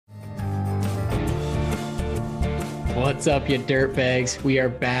What's up, you dirtbags? We are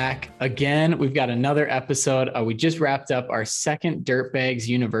back again. We've got another episode. We just wrapped up our second Dirtbags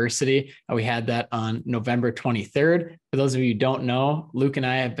University. We had that on November 23rd. For those of you who don't know, Luke and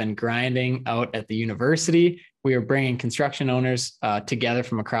I have been grinding out at the university. We are bringing construction owners together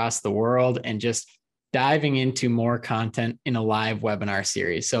from across the world and just diving into more content in a live webinar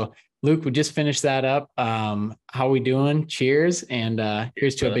series. So, Luke, we just finished that up. How are we doing? Cheers, and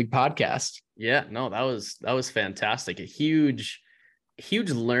here's to a big podcast. Yeah, no, that was fantastic. A huge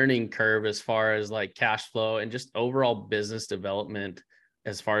learning curve as far as like cash flow and just overall business development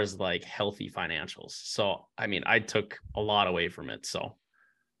as far as like healthy financials. So, I mean, I took a lot away from it. So,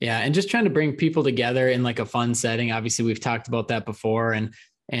 yeah, and just trying to bring people together in like a fun setting. Obviously, we've talked about that before, and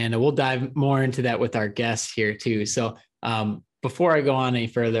we'll dive more into that with our guests here too. So, before I go on any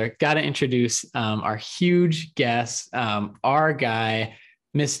further, got to introduce our huge guest, our guy,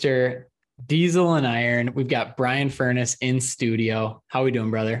 Mr. Diesel and Iron. We've got Brian Furness in studio. How we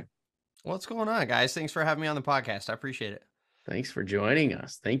doing, brother? What's going on, guys? Thanks for having me on the podcast. I appreciate it. Thanks for joining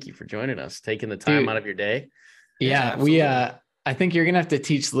us. Thank you for joining us, taking the time out of your day. Yeah, I think you're gonna have to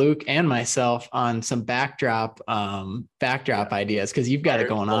teach Luke and myself on some backdrop ideas because you've got it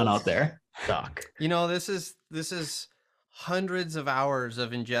going on out there. You know, this is hundreds of hours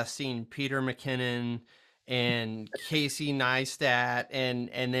of ingesting Peter McKinnon and Casey Neistat and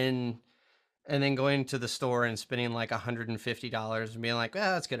then going to the store and spending like $150 and being like,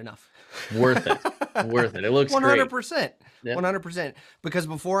 that's good enough. Worth it. It looks 100%. 100%. Because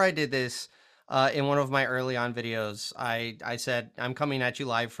before I did this, in one of my early on videos, I said, I'm coming at you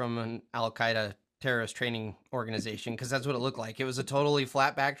live from an Al-Qaeda terrorist training organization, because that's what it looked like. It was a totally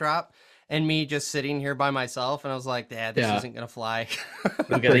flat backdrop and me just sitting here by myself. And I was like, this isn't going to fly.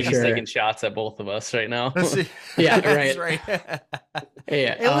 He's taking shots at both of us right now. Yeah, right. right.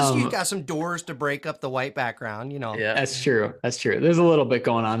 Yeah. At least you got some doors to break up the white background, you know. Yeah, that's true. There's a little bit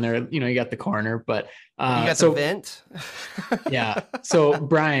going on there. You know, you got the corner, but you got the vent. Yeah. So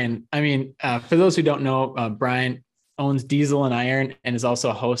Brian, I mean, for those who don't know, Brian owns Diesel and Iron and is also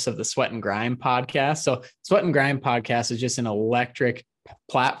a host of the Sweat and Grime podcast. So Sweat and Grime podcast is just an electric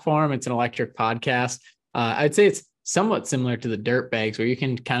platform. It's an electric podcast. I'd say it's somewhat similar to the Dirtbags, where you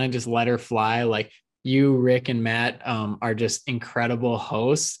can kind of just let her fly. Like you, Rick, and Matt are just incredible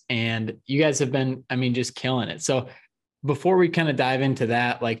hosts, and you guys have been, I mean, just killing it. So before we kind of dive into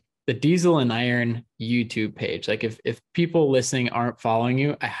that, like the Diesel and Iron YouTube page, like if people listening aren't following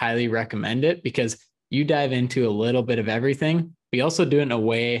you, I highly recommend it, because you dive into a little bit of everything. We also do it in a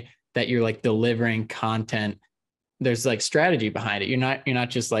way that you're like delivering content. There's like strategy behind it. You're not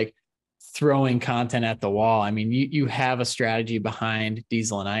just like throwing content at the wall. I mean, you have a strategy behind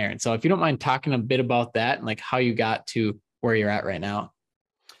Diesel and Iron. So if you don't mind talking a bit about that and like how you got to where you're at right now.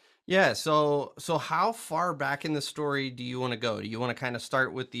 Yeah. So how far back in the story do you want to go? Do you want to kind of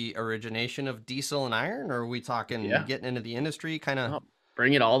start with the origination of Diesel and Iron, or are we talking getting into the industry? Kind of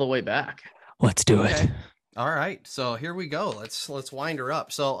bring it all the way back. Let's do it. All right. So here we go. Let's wind her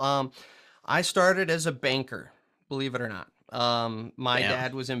up. So I started as a banker, believe it or not. My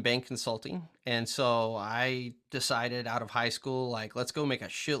dad was in bank consulting. And so I decided out of high school, like, let's go make a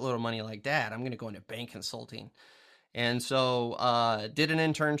shitload of money like Dad. I'm going to go into bank consulting. And so did an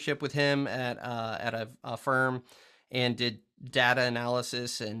internship with him at a firm and did data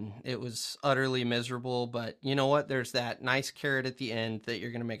analysis, and it was utterly miserable. But you know what? There's that nice carrot at the end that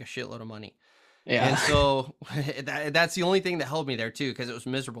you're going to make a shitload of money. Yeah. And so that's the only thing that held me there too, because it was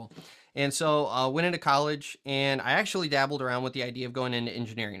miserable. And so went into college, and I actually dabbled around with the idea of going into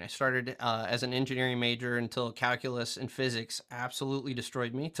engineering. I started as an engineering major until calculus and physics absolutely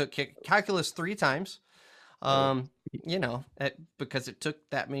destroyed me. Took calculus 3 times, you know, because it took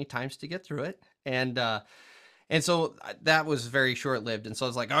that many times to get through it. And so that was very short-lived. And so I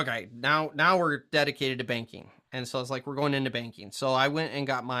was like, okay, now we're dedicated to banking. And so I was like, we're going into banking. So I went and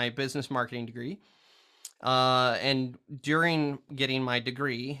got my business marketing degree. And during getting my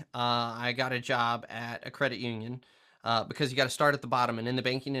degree, I got a job at a credit union, because you got to start at the bottom. And in the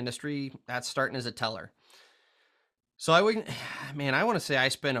banking industry, that's starting as a teller. So I want to say I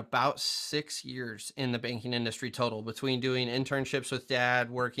spent about 6 years in the banking industry total, between doing internships with Dad,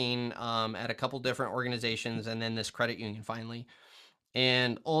 working at a couple different organizations, and then this credit union finally.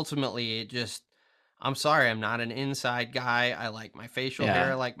 And ultimately, I'm sorry, I'm not an inside guy. I like my facial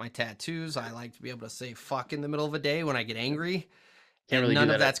hair. I like my tattoos. I like to be able to say fuck in the middle of a day when I get angry. Can't really none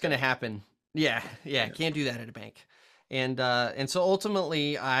do of that that's going to happen. Yeah. Can't do that at a bank. And so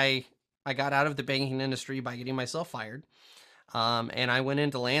ultimately I got out of the banking industry by getting myself fired. And I went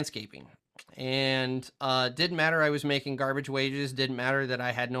into landscaping, and didn't matter. I was making garbage wages. Didn't matter that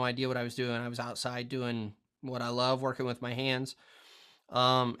I had no idea what I was doing. I was outside doing what I love, working with my hands.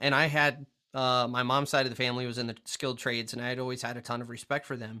 And I had my mom's side of the family was in the skilled trades, and I had always had a ton of respect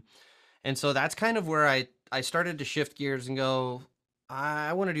for them. And so that's kind of where I started to shift gears and go,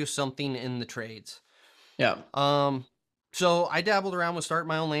 I want to do something in the trades. Yeah. So I dabbled around with starting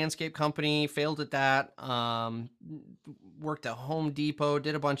my own landscape company, failed at that. Worked at Home Depot,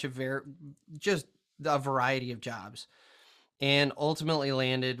 did a bunch of just a variety of jobs, and ultimately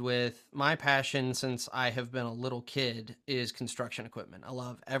landed with my passion since I have been a little kid is construction equipment. I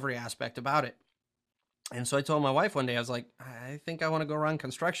love every aspect about it. And so I told my wife one day, I was like, I think I want to go run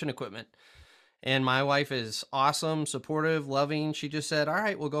construction equipment. And my wife is awesome, supportive, loving. She just said, all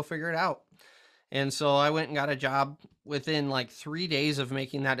right, we'll go figure it out. And so I went and got a job within like 3 days of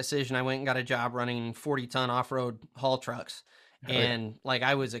making that decision. I went and got a job running 40-ton off-road haul trucks. And like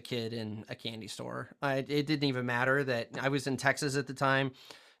I was a kid in a candy store. It didn't even matter that I was in Texas at the time.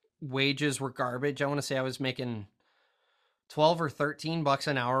 Wages were garbage. I want to say I was making 12 or 13 bucks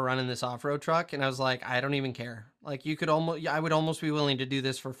an hour running this off-road truck. And I was like, I don't even care. Like I would almost be willing to do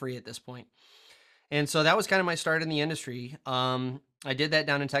this for free at this point. And so that was kind of my start in the industry. I did that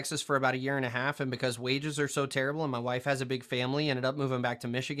down in Texas for about 1.5 years. And because wages are so terrible and my wife has a big family, ended up moving back to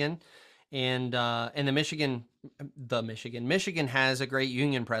Michigan. And Michigan has a great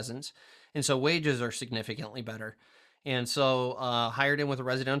union presence. And so wages are significantly better. And so hired in with a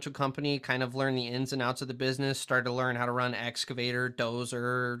residential company, kind of learned the ins and outs of the business, started to learn how to run excavator,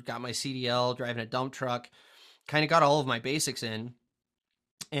 dozer, got my CDL, driving a dump truck, kind of got all of my basics in.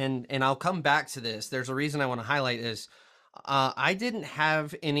 And I'll come back to this. There's a reason I want to highlight this. I didn't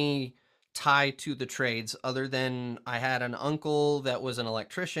have any tie to the trades other than I had an uncle that was an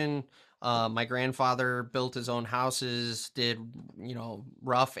electrician. My grandfather built his own houses, did,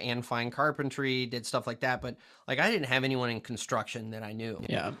 rough and fine carpentry, did stuff like that. But like, I didn't have anyone in construction that I knew.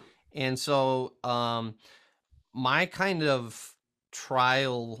 Yeah. And so, my kind of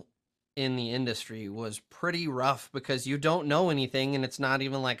trial in the industry was pretty rough because you don't know anything. And it's not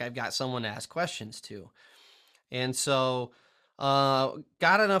even like I've got someone to ask questions to. And so,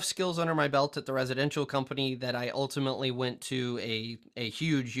 got enough skills under my belt at the residential company that I ultimately went to a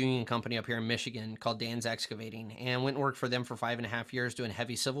huge union company up here in Michigan called Dan's Excavating, and went and worked for them for 5.5 years doing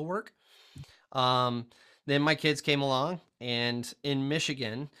heavy civil work. Then my kids came along, and in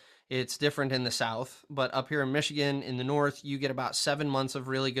Michigan, it's different in the South, but up here in Michigan, in the North, you get about 7 months of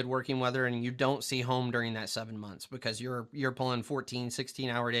really good working weather, and you don't see home during that 7 months because you're pulling 14,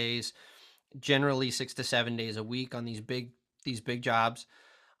 16-hour days, generally 6 to 7 days a week on these big jobs.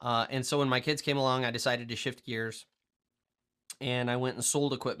 And so when my kids came along, I decided to shift gears, and I went and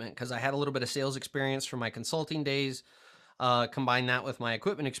sold equipment because I had a little bit of sales experience from my consulting days. Combine that with my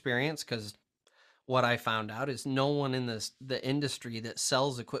equipment experience, because what I found out is no one in the industry that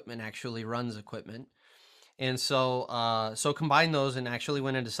sells equipment actually runs equipment. And so, combine those and actually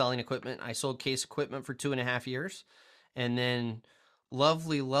went into selling equipment. I sold Case equipment for 2.5 years. And then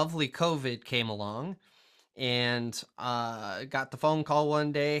lovely COVID came along, and got the phone call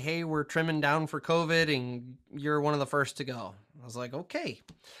one day, hey, we're trimming down for COVID and you're one of the first to go. I was like, okay.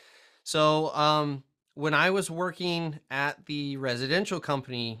 So when I was working at the residential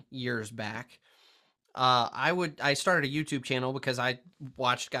company years back, I started a YouTube channel because I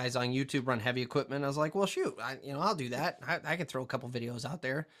watched guys on YouTube run heavy equipment. I was like, well, shoot, I'll do that. I can throw a couple videos out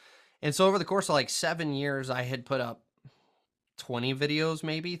there. And so over the course of like 7 years, I had put up 20 videos,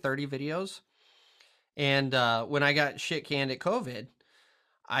 maybe 30 videos. And when I got shit canned at COVID,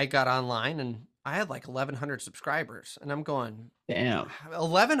 I got online and I had like 1,100 subscribers. And I'm going, damn,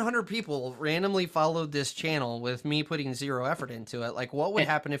 1,100 people randomly followed this channel with me putting zero effort into it. Like, what would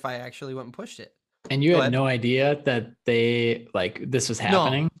happen if I actually went and pushed it? And you had no idea that this was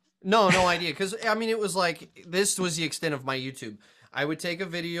happening? No idea. Because, it was like, this was the extent of my YouTube. I would take a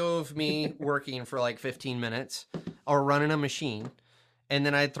video of me working for like 15 minutes or running a machine, and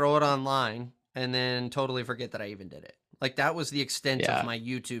then I'd throw it online and then totally forget that I even did it. Like, that was the extent of my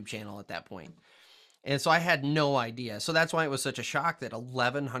YouTube channel at that point. And so I had no idea. So that's why it was such a shock that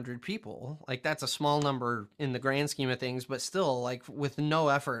 1,100 people, like, that's a small number in the grand scheme of things, but still, like, with no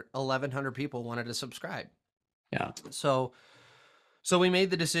effort, 1,100 people wanted to subscribe. Yeah. So we made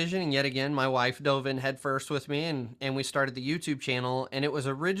the decision, and yet again, my wife dove in head first with me, and we started the YouTube channel. And it was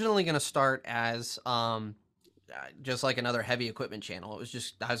originally going to start as just like another heavy equipment channel. It was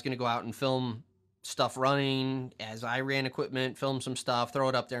just, I was going to go out and film stuff running as I ran equipment, film some stuff, throw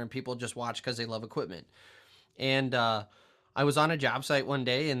it up there, and people just watch because they love equipment. And I was on a job site one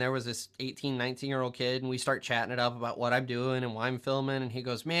day, and there was this 18, 19-year-old kid, and we start chatting it up about what I'm doing and why I'm filming. And he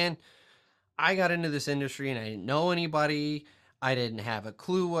goes, man, I got into this industry and I didn't know anybody. I didn't have a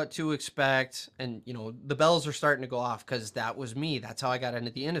clue what to expect. And, you know, the bells are starting to go off because that was me. That's how I got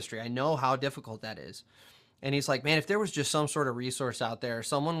into the industry. I know how difficult that is. And he's like, man, if there was just some sort of resource out there,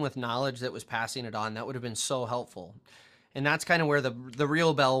 someone with knowledge that was passing it on, that would have been so helpful. And that's kind of where the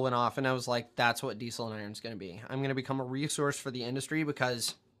real bell went off. And I was like, that's what Diesel and Iron's going to be. I'm going to become a resource for the industry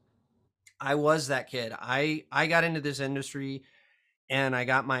because I was that kid. I got into this industry and I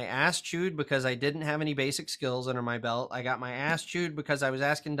got my ass chewed because I didn't have any basic skills under my belt. I got my ass chewed because I was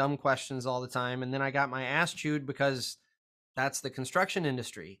asking dumb questions all the time. And then I got my ass chewed because that's the construction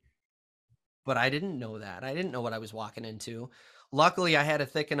industry. But I didn't know that. I didn't know what I was walking into. Luckily, I had a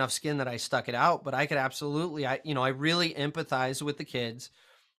thick enough skin that I stuck it out, but I could absolutely, I really empathize with the kids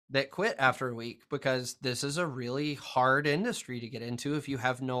that quit after a week because this is a really hard industry to get into if you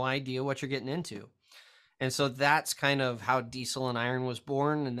have no idea what you're getting into. And so that's kind of how Diesel and Iron was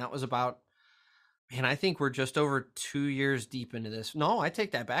born. And that was about, man, I think we're just over 2 years deep into this. No, I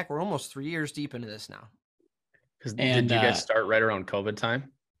take that back. We're almost 3 years deep into this now. Did you guys start right around COVID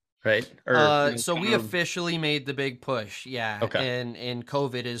time? Right. Or so we officially made the big push. Yeah. Okay. And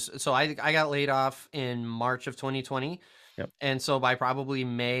COVID is, so I got laid off in March of 2020. Yep. And so by probably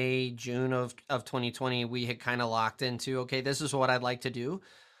May, June of 2020, we had kind of locked into, okay, this is what I'd like to do.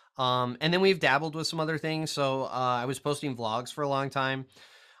 And then we've dabbled with some other things. So I was posting vlogs for a long time.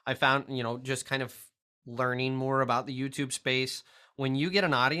 I found, just kind of learning more about the YouTube space. When you get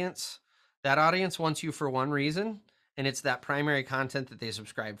an audience, that audience wants you for one reason, and it's that primary content that they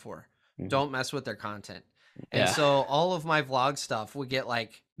subscribe for. Mm-hmm. Don't mess with their content. And so all of my vlog stuff would get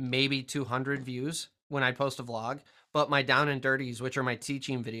like maybe 200 views when I post a vlog, but my down and dirties, which are my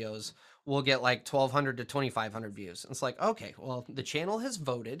teaching videos, will get like 1,200 to 2,500 views. And it's like, okay, well, the channel has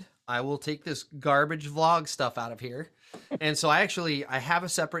voted. I will take this garbage vlog stuff out of here. And so I have a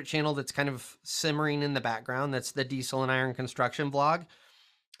separate channel that's kind of simmering in the background. That's the Diesel and Iron Construction vlog.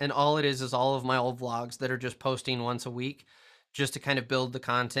 And all it is all of my old vlogs that are just posting once a week just to kind of build the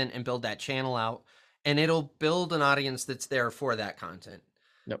content and build that channel out. And it'll build an audience that's there for that content.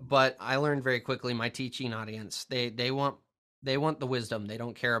 Yep. But I learned very quickly my teaching audience, they want the wisdom. They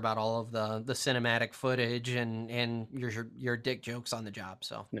don't care about all of the cinematic footage and your dick jokes on the job.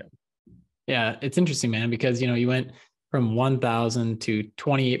 So yeah, it's interesting, man, because you went from 1,000 to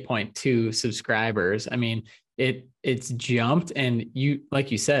 28.2 subscribers. I mean, it's jumped, and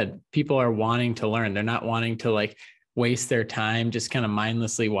like you said, people are wanting to learn. They're not wanting to like waste their time just kind of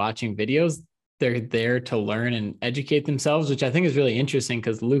mindlessly watching videos. They're there to learn and educate themselves, which I think is really interesting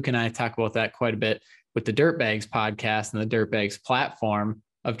because Luke and I talk about that quite a bit with the Dirtbags podcast and the Dirtbags platform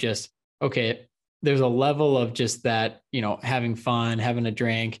of just, okay, there's a level of just that, having fun, having a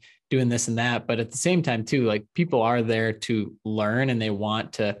drink, doing this and that. But at the same time too, like people are there to learn and they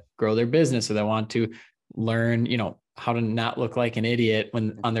want to grow their business, or they want to learn, how to not look like an idiot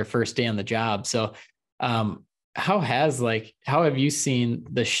when on their first day on the job. So, how have you seen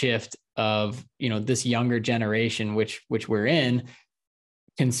the shift of, this younger generation, which we're in,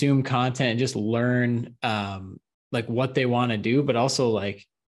 consume content and just learn, like what they want to do, but also like,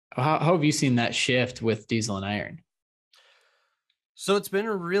 how have you seen that shift with Diesel and Iron? So it's been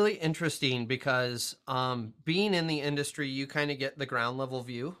really interesting because, being in the industry, you kind of get the ground level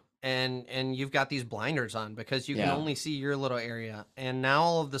view. And you've got these blinders on because you can only see your little area. And now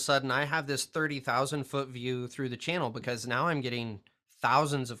all of a sudden I have this 30,000 foot view through the channel because now I'm getting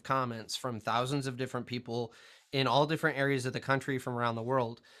thousands of comments from thousands of different people in all different areas of the country from around the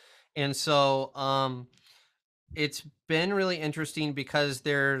world. And so, it's been really interesting because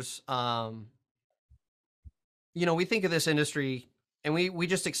there's, we think of this industry and we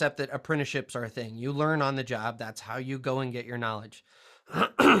just accept that apprenticeships are a thing. You learn on the job. That's how you go and get your knowledge.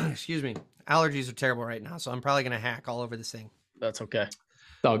 Excuse me. Allergies are terrible right now, so I'm probably going to hack all over this thing. That's okay. It's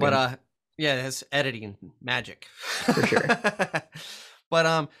all good. But it's editing magic. For sure.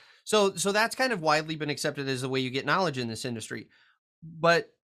 But so that's kind of widely been accepted as the way you get knowledge in this industry.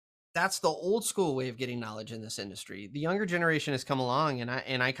 But that's the old school way of getting knowledge in this industry. The younger generation has come along,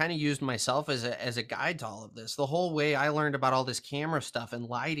 and I kind of used myself as a guide to all of this. The whole way I learned about all this camera stuff and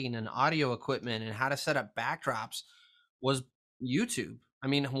lighting and audio equipment and how to set up backdrops was YouTube. I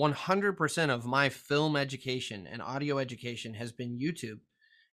mean, 100% of my film education and audio education has been YouTube.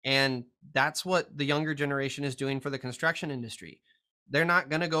 And that's what the younger generation is doing for the construction industry. They're not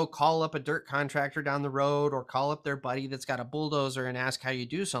going to go call up a dirt contractor down the road or call up their buddy that's got a bulldozer and ask how you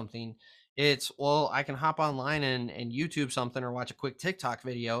do something. It's, well, I can hop online and YouTube something or watch a quick TikTok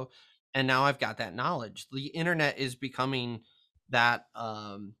video, and now I've got that knowledge. The internet is becoming that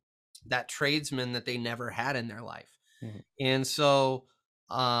that tradesman that they never had in their life. Mm-hmm. And so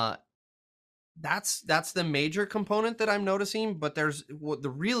that's the major component that I'm noticing. But there's what the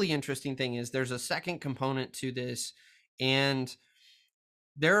really interesting thing is, there's a second component to this, and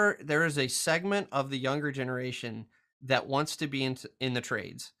there is a segment of the younger generation that wants to be in the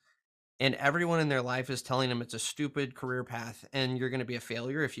trades, and everyone in their life is telling them it's a stupid career path and you're going to be a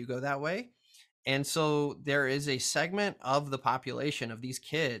failure if you go that way. And so there is a segment of the population of these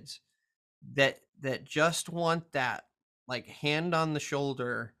kids that just want that, like, hand on the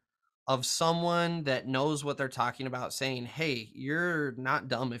shoulder of someone that knows what they're talking about, saying, hey, you're not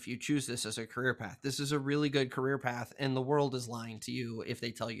dumb if you choose this as a career path. This is a really good career path, and the world is lying to you if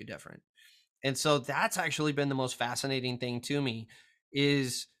they tell you different. And so that's actually been the most fascinating thing to me,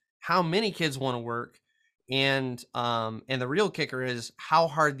 is how many kids want to work, and the real kicker is how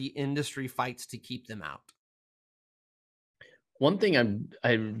hard the industry fights to keep them out. One thing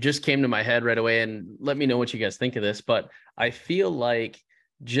I just came to my head right away, and let me know what you guys think of this, but I feel like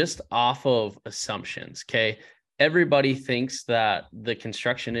just off of assumptions, okay, everybody thinks that the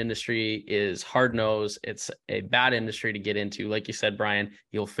construction industry is hard-nosed. It's a bad industry to get into. Like you said, Brian,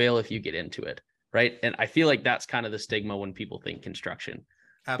 you'll fail if you get into it, right? And I feel like that's kind of the stigma when people think construction.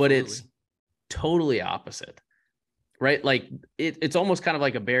 Absolutely. But it's totally opposite, right? Like it's almost kind of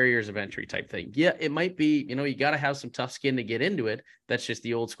like a barriers of entry type thing. Yeah, it might be, you got to have some tough skin to get into it. That's just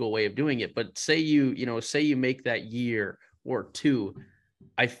the old school way of doing it. But say you make that year or two,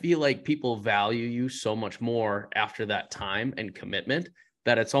 I feel like people value you so much more after that time and commitment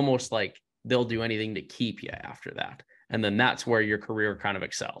that it's almost like they'll do anything to keep you after that. And then that's where your career kind of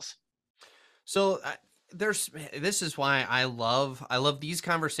excels. So this is why I love these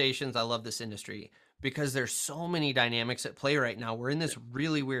conversations. I love this industry because there's so many dynamics at play right now. We're in this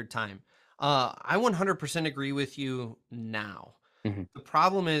really weird time. I 100% agree with you now. Mm-hmm. The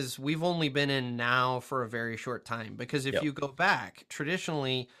problem is we've only been in now for a very short time, because if you go back,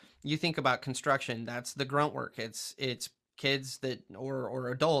 traditionally, you think about construction, that's the grunt work. It's kids that,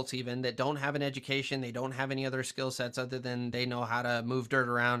 or adults even, that don't have an education. They don't have any other skill sets other than they know how to move dirt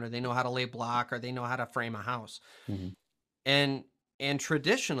around, or they know how to lay block, or they know how to frame a house. Mm-hmm. And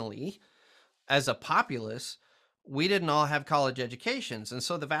traditionally, as a populace, we didn't all have college educations. And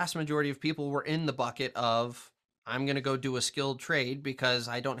so the vast majority of people were in the bucket of, I'm going to go do a skilled trade because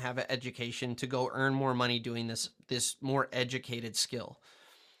I don't have an education to go earn more money doing this more educated skill.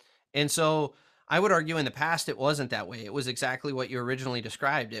 And so I would argue in the past, it wasn't that way. It was exactly what you originally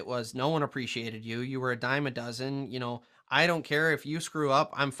described. It was, no one appreciated you. You were a dime a dozen. I don't care if you screw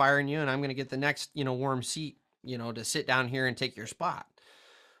up, I'm firing you, and I'm going to get the next, warm seat, to sit down here and take your spot.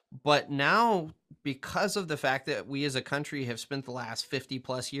 But now, because of the fact that we as a country have spent the last 50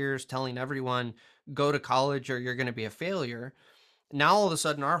 plus years telling everyone, go to college or you're going to be a failure, now all of a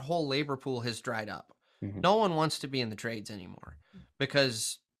sudden our whole labor pool has dried up. Mm-hmm. No one wants to be in the trades anymore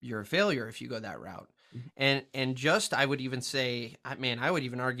because you're a failure if you go that route. Mm-hmm. And just, I would even say, I would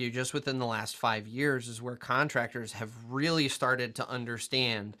even argue just within the last 5 years is where contractors have really started to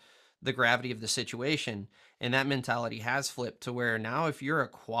understand the gravity of the situation. And that mentality has flipped to where now, if you're a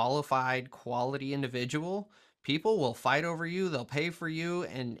qualified, quality individual, people will fight over you. They'll pay for you.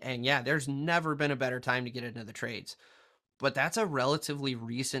 And yeah, there's never been a better time to get into the trades. But that's a relatively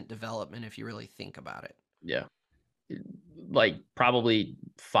recent development if you really think about it. Yeah. Like probably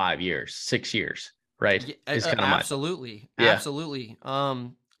 5 years, 6 years, right? Yeah, absolutely. Absolutely.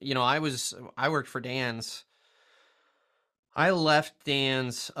 I worked for Dan's. I left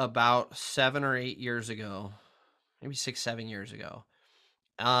Dan's about 7 or 8 years ago, maybe 6, 7 years ago.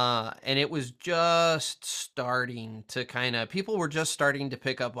 And it was just starting to people were just starting to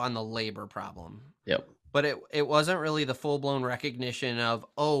pick up on the labor problem. Yep. But it wasn't really the full-blown recognition of,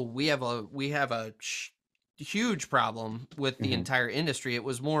 oh, we have a huge problem with the entire industry. It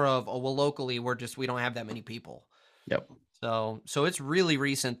was more of, oh, well, locally we don't have that many people. Yep. So it's really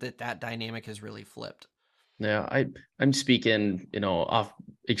recent that dynamic has really flipped. Yeah, I'm speaking, off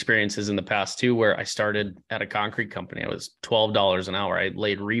experiences in the past too, where I started at a concrete company. I was $12 an hour. I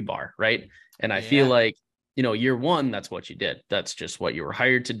laid rebar, right? And I feel like, year one, that's what you did. That's just what you were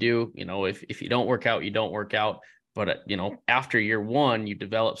hired to do. If you don't work out, you don't work out. But, after year one, you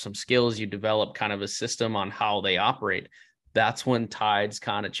develop some skills, you develop kind of a system on how they operate. That's when tides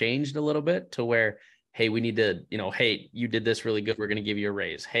kind of changed a little bit to where, hey, we need to, hey, you did this really good. We're going to give you a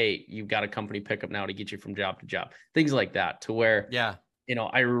raise. Hey, you've got a company pickup now to get you from job to job, things like that, to where,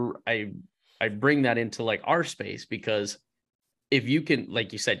 I bring that into like our space, because if you can,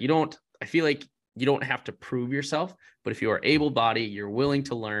 like you said, I feel like you don't have to prove yourself, but if you are able-bodied, you're willing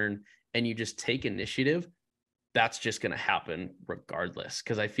to learn, and you just take initiative, that's just going to happen regardless.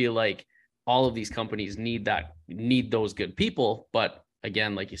 Cause I feel like all of these companies need those good people, but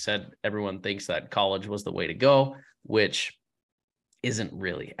again, like you said, everyone thinks that college was the way to go, which isn't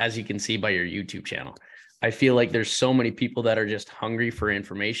really, as you can see by your YouTube channel. I feel like there's so many people that are just hungry for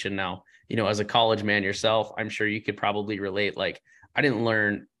information now. As a college man yourself, I'm sure you could probably relate. Like, I didn't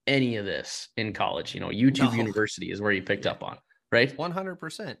learn any of this in college. YouTube University is where you picked up on, right?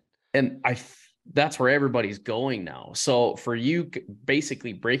 100%. And that's where everybody's going now. So for you,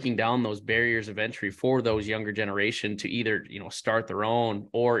 basically breaking down those barriers of entry for those younger generation to either, start their own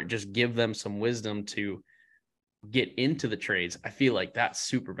or just give them some wisdom to get into the trades, I feel like that's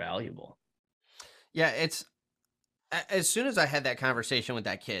super valuable. Yeah, it's as soon as I had that conversation with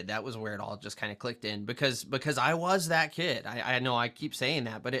that kid, that was where it all just kind of clicked in because I was that kid. I know I keep saying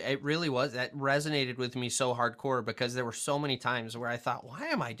that, but it really was, that resonated with me so hardcore because there were so many times where I thought, why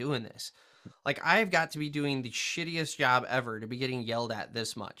am I doing this? Like, I've got to be doing the shittiest job ever to be getting yelled at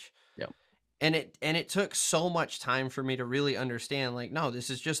this much. Yeah. And it took so much time for me to really understand, like, no, this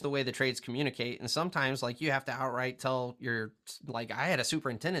is just the way the trades communicate. And sometimes, like, you have to outright tell like, I had a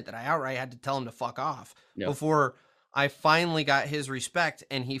superintendent that I outright had to tell him to fuck off before I finally got his respect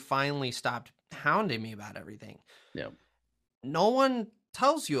and he finally stopped hounding me about everything. Yeah. No one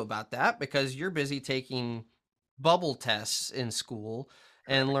tells you about that because you're busy taking bubble tests in school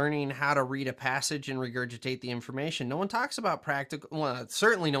and learning how to read a passage and regurgitate the information. No one talks about practical. Well,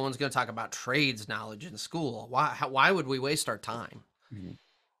 certainly no one's going to talk about trades knowledge in school. Why would we waste our time? Mm-hmm.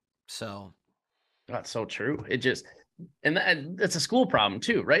 So that's so true. And that's a school problem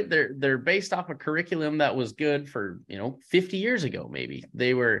too, right? They're based off a curriculum that was good for, 50 years ago. Maybe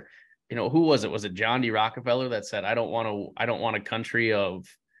they were, who was it? Was it John D. Rockefeller that said, I don't want a country of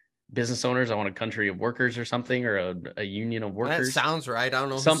business owners. I want a country of workers or something, or a union of workers. That sounds right. I don't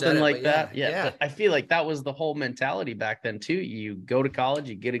know. Something like that. Yeah. But I feel like that was the whole mentality back then too. You go to college,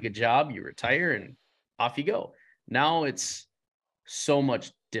 you get a good job, you retire, and off you go. Now it's so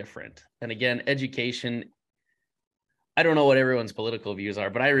much different. And again, education, I don't know what everyone's political views are,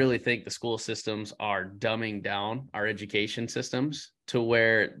 but I really think the school systems are dumbing down our education systems to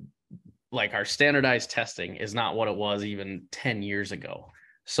where, like, our standardized testing is not what it was even 10 years ago.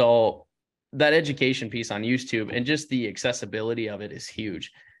 So that education piece on YouTube and just the accessibility of it is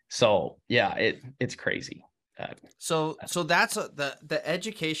huge. So yeah, it's crazy. So that's the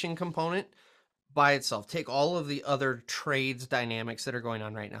education component by itself. Take all of the other trades dynamics that are going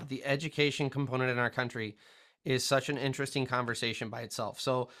on right now. The education component in our country is such an interesting conversation by itself.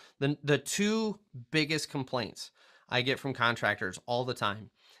 So the two biggest complaints I get from contractors all the time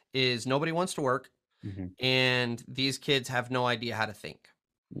is nobody wants to work, and these kids have no idea how to think.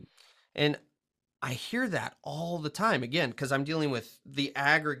 And I hear that all the time, again, because I'm dealing with the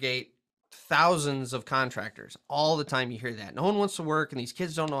aggregate thousands of contractors. All the time you hear that. No one wants to work and these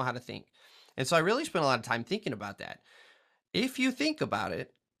kids don't know how to think. And so I really spent a lot of time thinking about that. If you think about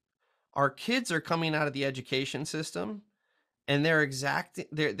it, our kids are coming out of the education system and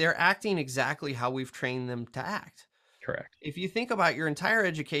they're acting exactly how we've trained them to act. Correct. If you think about your entire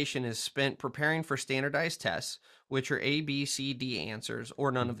education is spent preparing for standardized tests, which are A, B, C, D answers,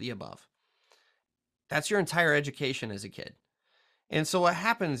 or none of the above. That's your entire education as a kid. And so what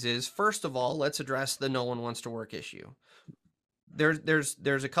happens is, first of all, let's address the no one wants to work issue.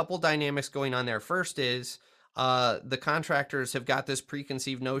 There's a couple dynamics going on there. First is the contractors have got this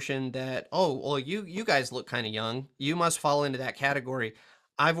preconceived notion that, oh, well, you guys look kind of young. You must fall into that category.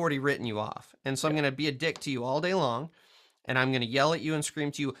 I've already written you off. And so I'm going to be a dick to you all day long. And I'm going to yell at you and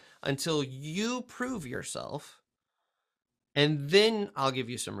scream to you until you prove yourself. And then I'll give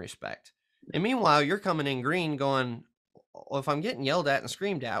you some respect. And meanwhile, you're coming in green going, well, if I'm getting yelled at and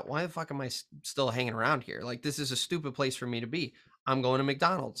screamed at, why the fuck am I still hanging around here? Like, this is a stupid place for me to be. I'm going to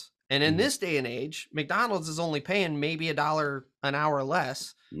McDonald's. And in this day and age, McDonald's is only paying maybe $1 an hour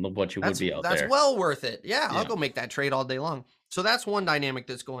less. What you would be out there. That's well worth it. Yeah, I'll go make that trade all day long. So that's one dynamic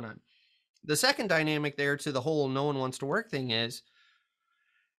that's going on. The second dynamic there to the whole no one wants to work thing is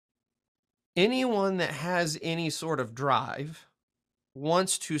anyone that has any sort of drive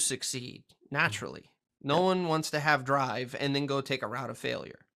wants to succeed naturally. No one wants to have drive and then go take a route of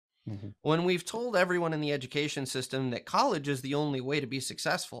failure. When we've told everyone in the education system that college is the only way to be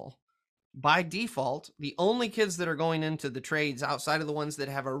successful, by default, the only kids that are going into the trades outside of the ones that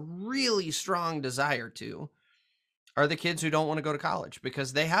have a really strong desire to are the kids who don't want to go to college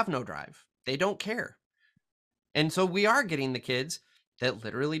because they have no drive. They don't care. And so we are getting the kids that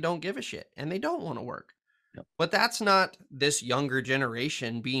literally don't give a shit and they don't want to work. But that's not this younger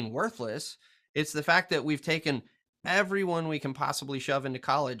generation being worthless. It's the fact that we've taken everyone we can possibly shove into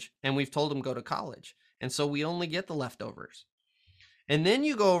college and we've told them go to college. And so we only get the leftovers. And then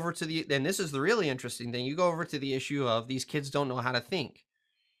you go over to and this is the really interesting thing, you go over to the issue of these kids don't know how to think.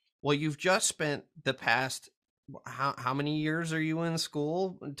 Well, you've just spent the past, how many years are you in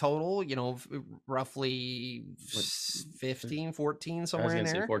school in total? Roughly 15, 14, somewhere in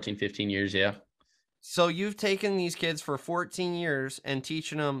there. 14, 15 years. Yeah. So you've taken these kids for 14 years and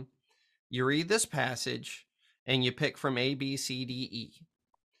teaching them, you read this passage and you pick from A, B, C, D, E.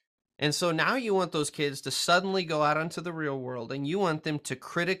 And so now you want those kids to suddenly go out into the real world and you want them to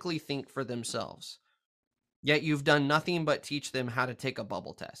critically think for themselves. Yet you've done nothing but teach them how to take a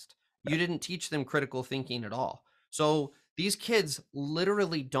bubble test. You didn't teach them critical thinking at all. So these kids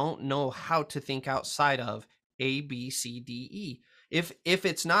literally don't know how to think outside of A, B, C, D, E. If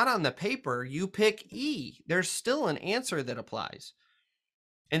it's not on the paper, you pick E. There's still an answer that applies.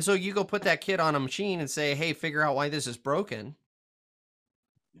 And so you go put that kid on a machine and say, hey, figure out why this is broken.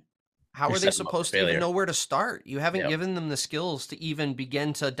 How are they supposed to even know where to start? You haven't given them the skills to even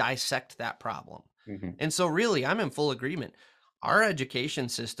begin to dissect that problem. Mm-hmm. And so really, I'm in full agreement. Our education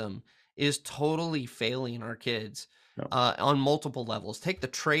system is totally failing our kids on multiple levels. Take the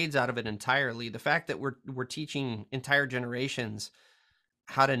trades out of it entirely. The fact that we're teaching entire generations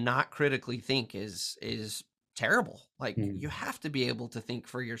how to not critically think is terrible. Like you have to be able to think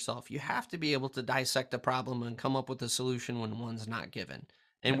for yourself. You have to be able to dissect a problem and come up with a solution when one's not given.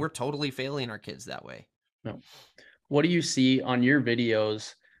 And we're totally failing our kids that way. No. What do you see on your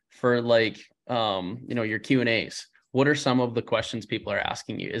videos for like, your Q&As? What are some of the questions people are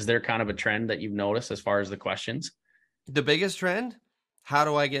asking you? Is there kind of a trend that you've noticed as far as the questions? The biggest trend, how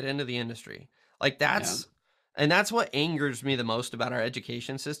do I get into the industry? Like and that's what angers me the most about our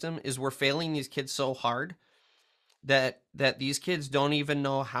education system is we're failing these kids so hard that these kids don't even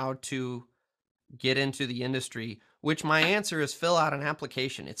know how to get into the industry, which my answer is fill out an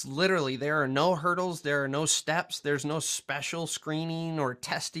application. It's literally, there are no hurdles. There are no steps. There's no special screening or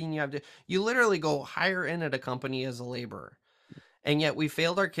testing. You literally go hire in at a company as a laborer. And yet we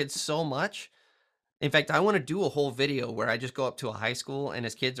failed our kids so much. In fact, I want to do a whole video where I just go up to a high school and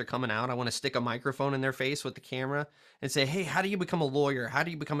as kids are coming out, I want to stick a microphone in their face with the camera and say, hey, how do you become a lawyer? How do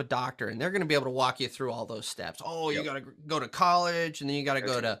you become a doctor? And they're going to be able to walk you through all those steps. Oh, you got to go to college and then you got to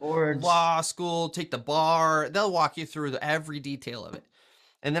go to law school, take the bar. They'll walk you through every detail of it.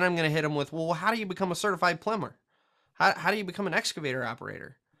 And then I'm going to hit them with, well, how do you become a certified plumber? How do you become an excavator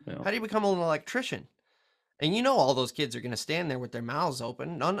operator? How do you become an electrician? And all those kids are going to stand there with their mouths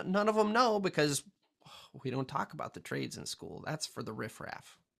open. None of them know because we don't talk about the trades in school. That's for the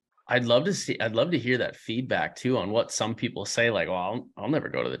riffraff. I'd love to hear that feedback too on what some people say, like, well, I'll never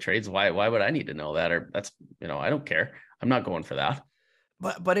go to the trades. Why would I need to know that? Or that's, I don't care. I'm not going for that.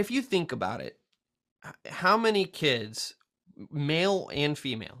 But if you think about it, how many kids, male and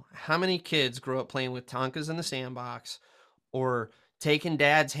female, how many kids grow up playing with Tonkas in the sandbox or taking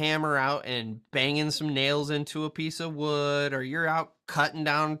dad's hammer out and banging some nails into a piece of wood, or you're out cutting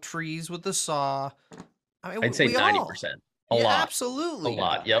down trees with a saw? I mean, I'd say 90%. A lot. Absolutely. A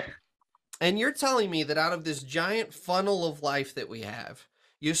lot. Yep. And you're telling me that out of this giant funnel of life that we have,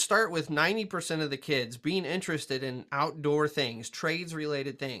 you start with 90% of the kids being interested in outdoor things, trades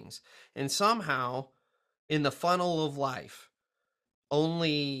related things. And somehow in the funnel of life,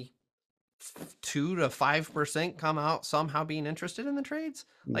 only 2 to 5% come out somehow being interested in the trades.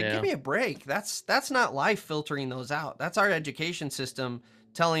 Like, give me a break. That's not life filtering those out. That's our education system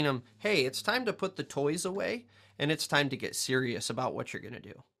telling them, hey, it's time to put the toys away and it's time to get serious about what you're going to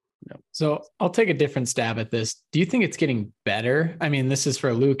do. So I'll take a different stab at this. Do you think it's getting better? I mean, this is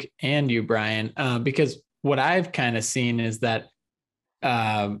for Luke and you, Brian, because what I've kind of seen is that,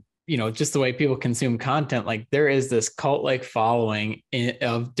 just the way people consume content, like there is this cult-like following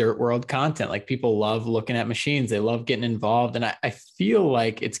of dirt world content. Like people love looking at machines. They love getting involved. And I feel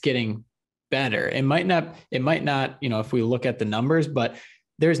like it's getting better. It might not, if we look at the numbers, but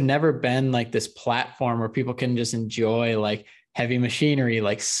there's never been like this platform where people can just enjoy like heavy machinery,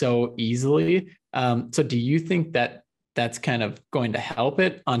 like so easily. So do you think that that's kind of going to help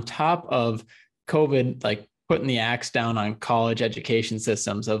it on top of COVID, like putting the axe down on college education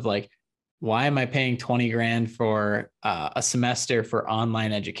systems of like, why am I paying 20 grand for a semester for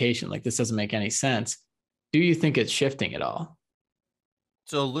online education? Like this doesn't make any sense. Do you think it's shifting at all?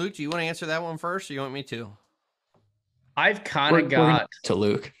 So Luke, do you want to answer that one first or you want me to? I've kind of got to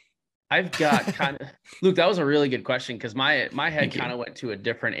Luke. I've got kind of Luke, that was a really good question because my head kind of went to a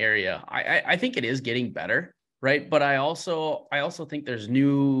different area. I think it is getting better, right? But I also think there's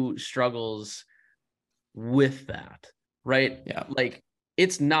new struggles with that, right? Yeah. Like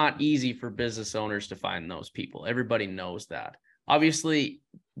it's not easy for business owners to find those people. Everybody knows that. Obviously,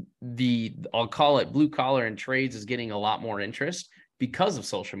 I'll call it blue collar and trades is getting a lot more interest. because of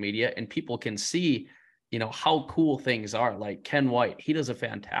social media, and people can see, how cool things are. Like Ken White, he does a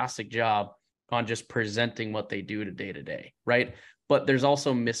fantastic job on just presenting what they do day to day, right? But there's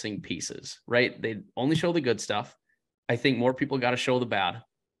also missing pieces, right? They only show the good stuff. I think more people got to show the bad.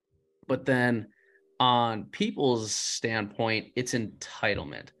 But then on people's standpoint, it's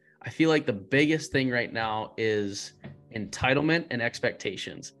entitlement. I feel like the biggest thing right now is entitlement and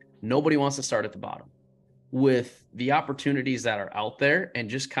expectations. Nobody wants to start at the bottom. With the opportunities that are out there and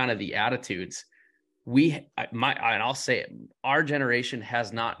just kind of the attitudes, and I'll say it, our generation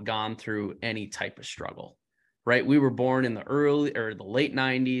has not gone through any type of struggle, right? We were born in the late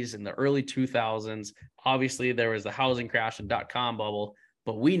 90s and the early 2000s. Obviously there was the housing crash and .com bubble,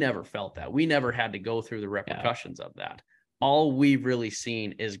 but we never felt that. We never had to go through the repercussions of that. All we've really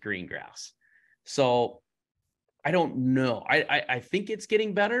seen is green grass. So I don't know. I think it's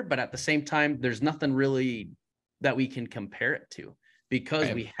getting better, but at the same time, there's nothing really that we can compare it to,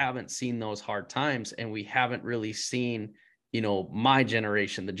 because we haven't seen those hard times, and we haven't really seen, my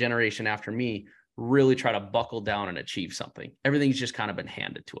generation, the generation after me, really try to buckle down and achieve something. Everything's just kind of been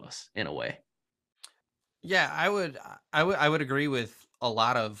handed to us in a way. Yeah, I would agree with a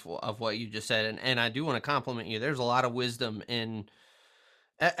lot of what you just said, and I do want to compliment you. There's a lot of wisdom in.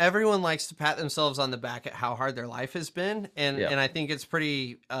 Everyone likes to pat themselves on the back at how hard their life has been, and I think it's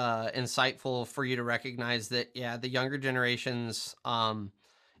pretty insightful for you to recognize that the younger generations,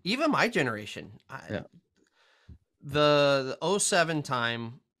 even my generation, the 07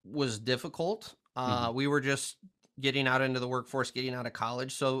 time was difficult. We were just getting out into the workforce, getting out of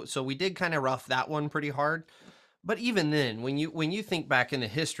college, so we did kind of rough that one pretty hard. But even then, when you think back in the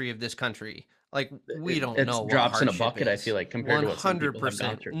history of this country, like we don't know what drops in a hardship bucket. is. I feel like compared to what some people have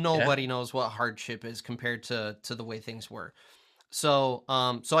gone through. Nobody knows what hardship is compared to the way things were. So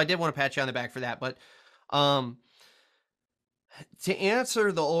I did want to pat you on the back for that. But to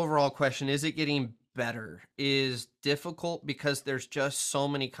answer the overall question, is it getting better, is difficult because there's just so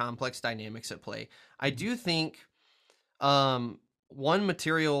many complex dynamics at play. I do think one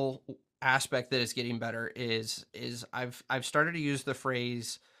material aspect that is getting better is I've started to use the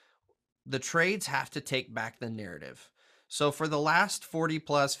phrase, the trades have to take back the narrative. So for the last 40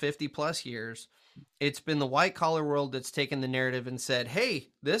 plus, 50 plus years, it's been the white collar world that's taken the narrative and said, hey,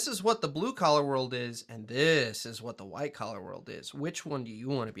 this is what the blue collar world is, and this is what the white collar world is. Which one do you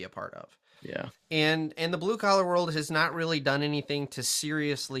want to be a part of? Yeah. And the blue collar world has not really done anything to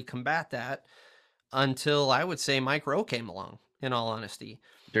seriously combat that until, I would say, Mike Rowe came along, in all honesty.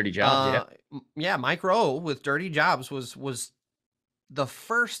 Dirty Jobs, yeah. Mike Rowe with Dirty Jobs was the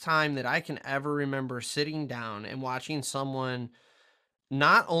first time that I can ever remember sitting down and watching someone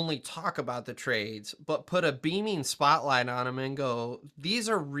not only talk about the trades, but put a beaming spotlight on them and go, these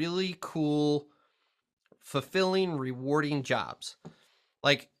are really cool, fulfilling, rewarding jobs.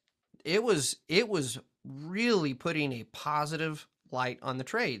 Like it was really putting a positive light on the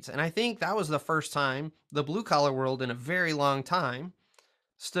trades. And I think that was the first time the blue collar world in a very long time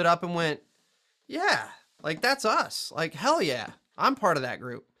stood up and went, yeah, like that's us. Like, hell yeah, I'm part of that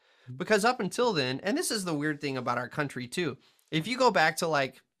group. Because up until then, and this is the weird thing about our country too, if you go back to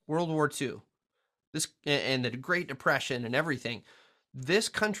like World War II, this and the Great Depression and everything, this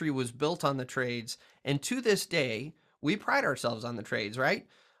country was built on the trades. And to this day, we pride ourselves on the trades, right?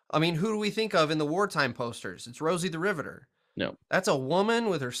 I mean, who do we think of in the wartime posters? It's Rosie the Riveter. No. That's a woman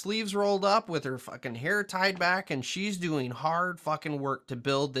with her sleeves rolled up, with her fucking hair tied back, and she's doing hard fucking work to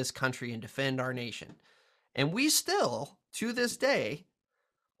build this country and defend our nation. And we still, to this day,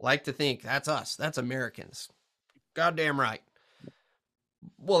 like to think that's us. That's Americans. Goddamn right.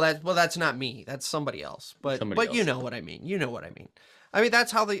 Well, that's not me. That's somebody else. But you know what I mean. You know what I mean. I mean,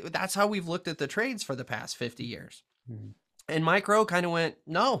 that's how we've looked at the trades for the past 50 years. Mm-hmm. And Mike Rowe kind of went,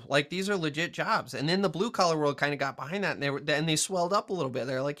 no, like these are legit jobs. And then the blue collar world kind of got behind that, and they swelled up a little bit.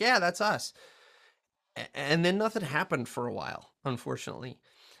 They're like, yeah, that's us. And then nothing happened for a while, unfortunately.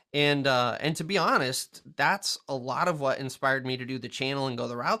 And to be honest, that's a lot of what inspired me to do the channel and go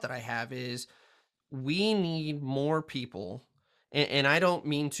the route that I have. Is we need more people, and I don't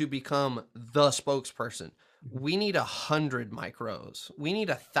mean to become the spokesperson. We need 100 Mike Rows. We need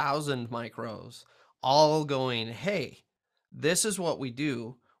 1,000 Mike Rows, all going, hey, this is what we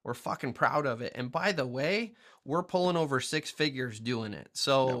do. We're fucking proud of it. And by the way, we're pulling over 6 figures doing it.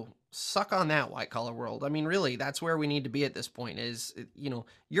 So suck on that, white collar world. I mean, really, that's where we need to be at this point is,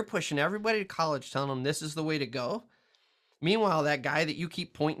 you're pushing everybody to college, telling them this is the way to go. Meanwhile, that guy that you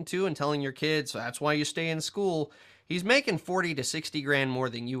keep pointing to and telling your kids, that's why you stay in school, he's making 40 to 60 grand more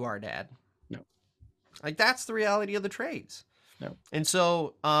than you are, Dad. No. Like, that's the reality of the trades. No. And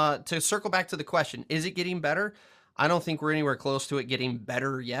so to circle back to the question, is it getting better? I don't think we're anywhere close to it getting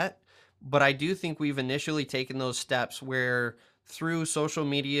better yet, but I do think we've initially taken those steps where through social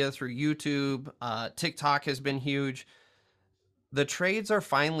media, through YouTube, TikTok has been huge. The trades are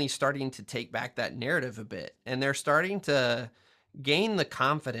finally starting to take back that narrative a bit, and they're starting to gain the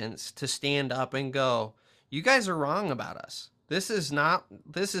confidence to stand up and go, you guys are wrong about us. This is not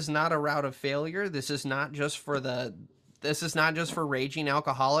a route of failure. This is not just for raging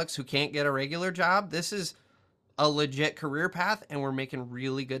alcoholics who can't get a regular job. This is a legit career path, and we're making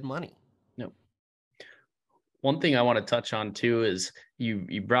really good money. No. One thing I want to touch on too is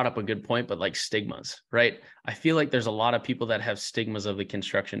you brought up a good point, but like stigmas, right? I feel like there's a lot of people that have stigmas of the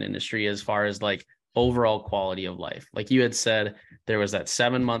construction industry as far as like overall quality of life. Like you had said, there was that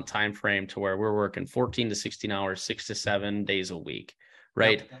 7-month time frame to where we're working 14 to 16 hours, 6 to 7 days a week,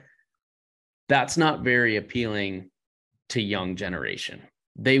 right? Yep. That's not very appealing to young generation.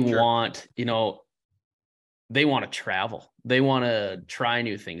 They want, they want to travel. They want to try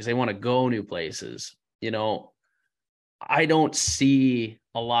new things. They want to go new places. I don't see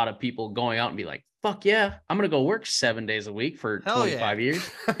a lot of people going out and be like, fuck yeah, I'm going to go work 7 days a week for 25 years,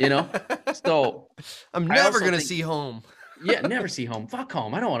 So I'm never going to see home. Yeah, never see home. Fuck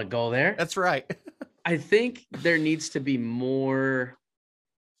home. I don't want to go there. That's right. I think there needs to be more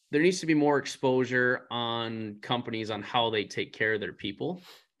exposure on companies on how they take care of their people,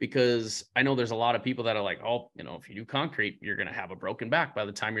 because I know there's a lot of people that are like, oh, if you do concrete, you're going to have a broken back by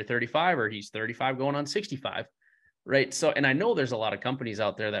the time you're 35, or he's 35 going on 65. Right. So, and I know there's a lot of companies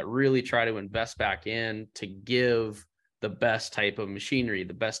out there that really try to invest back in to give the best type of machinery,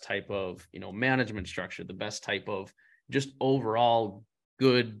 the best type of, management structure, the best type of just overall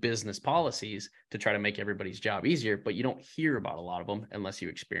good business policies to try to make everybody's job easier. But you don't hear about a lot of them unless you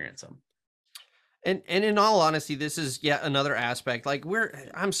experience them. And in all honesty, this is yet another aspect. Like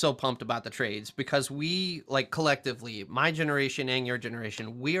I'm so pumped about the trades because we, like, collectively, my generation and your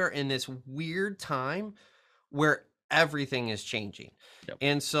generation, we are in this weird time where everything is changing. Yep.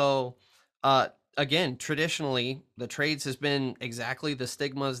 And so, again, traditionally, the trades has been exactly the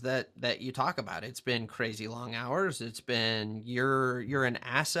stigmas that you talk about. It's been crazy long hours. It's been you're an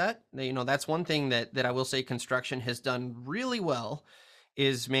asset. That's one thing that I will say construction has done really well,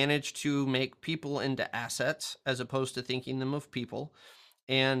 is managed to make people into assets as opposed to thinking them of people.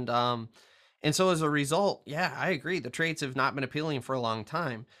 And so as a result, yeah, I agree. The trades have not been appealing for a long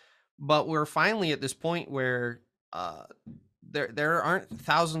time. But we're finally at this point where there aren't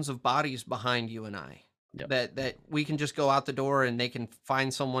thousands of bodies behind you and I. Yep. that we can just go out the door and they can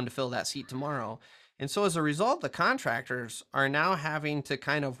find someone to fill that seat tomorrow. And so as a result, the contractors are now having to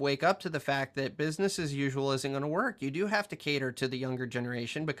kind of wake up to the fact that business as usual isn't going to work. You do have to cater to the younger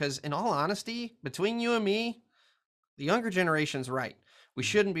generation, because in all honesty, between you and me, the younger generation's right. We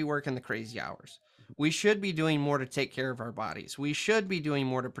shouldn't be working the crazy hours. We should be doing more to take care of our bodies. We should be doing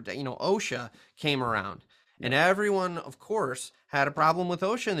more to protect. OSHA came around, and everyone, of course, had a problem with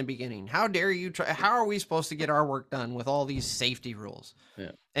OSHA in the beginning. How dare you try? How are we supposed to get our work done with all these safety rules?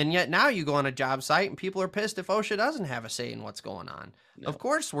 Yeah. And yet now you go on a job site and people are pissed if OSHA doesn't have a say in what's going on. No. Of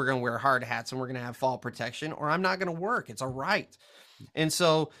course, we're going to wear hard hats and we're going to have fall protection, or I'm not going to work. It's a right. And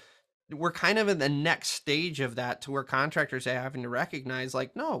so we're kind of in the next stage of that, to where contractors are having to recognize,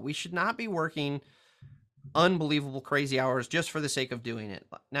 like, no, we should not be working unbelievable crazy hours just for the sake of doing it.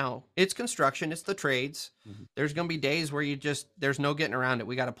 Now, it's construction, it's the trades. Mm-hmm. There's going to be days where there's no getting around it.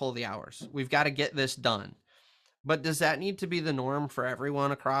 We got to pull the hours. We've got to get this done. But does that need to be the norm for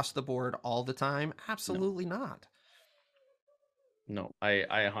everyone across the board all the time? Absolutely not. No, I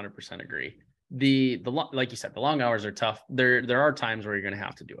 100% agree. The like you said, the long hours are tough. There are times where you're going to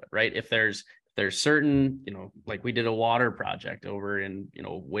have to do it, right? If there's certain, like we did a water project over in,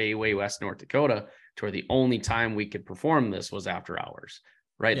 way west North Dakota, to where the only time we could perform this was after hours,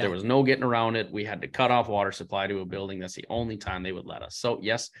 right? Yeah. There was no getting around it. We had to cut off water supply to a building. That's the only time they would let us. So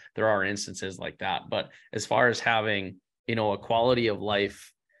yes, there are instances like that. But as far as having, a quality of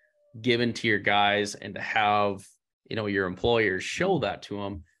life given to your guys, and to have, your employers show that to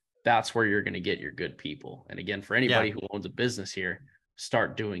them, that's where you're going to get your good people. And again, for anybody who owns a business here,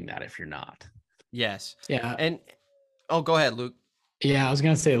 start doing that if you're not. Yes. Yeah. And go ahead, Luke. Yeah, I was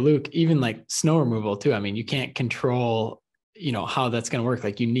going to say, Luke, even like snow removal too. I mean, you can't control, how that's going to work.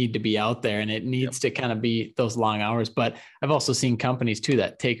 Like, you need to be out there, and it needs to kind of be those long hours. But I've also seen companies too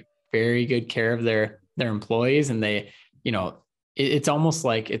that take very good care of their employees, and they, it's almost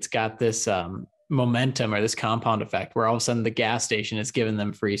like it's got this momentum or this compound effect where all of a sudden the gas station is giving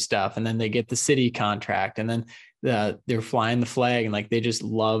them free stuff, and then they get the city contract, and then they're flying the flag, and like they just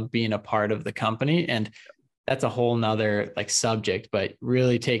love being a part of the company. And that's a whole nother like subject, but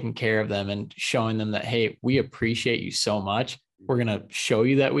really taking care of them and showing them that, hey, we appreciate you so much. We're going to show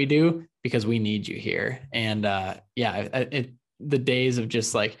you that we do because we need you here. And the days of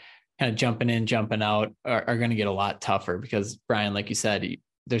just like kind of jumping in, jumping out are going to get a lot tougher because, Brian, like you said,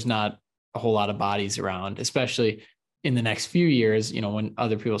 there's not a whole lot of bodies around, especially in the next few years, when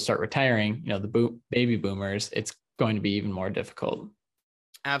other people start retiring, the baby boomers, it's going to be even more difficult.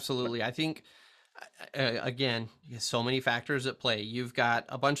 Absolutely. I think, again, so many factors at play. You've got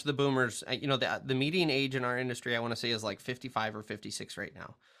a bunch of the boomers, the median age in our industry, I want to say, is like 55 or 56 right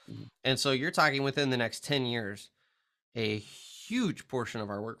now. Mm-hmm. And so you're talking within the next 10 years, a huge portion of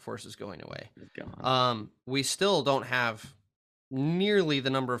our workforce is going away. We still don't have nearly the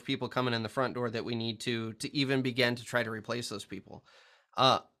number of people coming in the front door that we need to even begin to try to replace those people.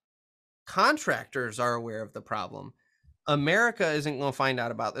 Contractors are aware of the problem. America isn't going to find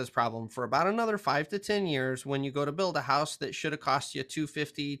out about this problem for about another 5 to 10 years. When you go to build a house that should have cost you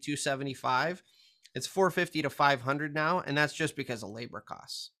 $250, $275, it's $450 to $500 now, and that's just because of labor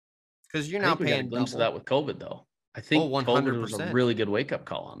costs. Because you're now paying double. Of that with COVID, though. I think 100%. COVID was a really good wake-up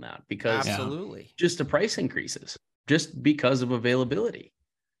call on that, because absolutely just the price increases just because of availability.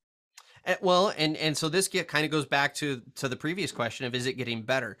 Well, and so this kind of goes back to the previous question of, is it getting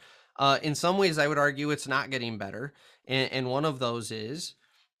better? In some ways, I would argue it's not getting better. And one of those is,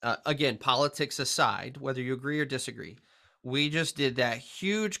 again, politics aside, whether you agree or disagree, we just did that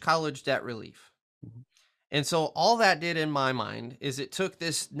huge college debt relief. Mm-hmm. And so all that did in my mind is it took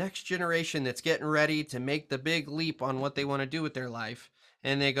this next generation that's getting ready to make the big leap on what they want to do with their life.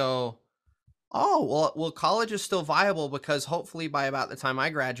 And they go, oh, well, college is still viable because hopefully by about the time I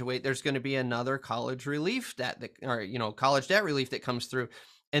graduate, there's going to be another college relief college debt relief that comes through.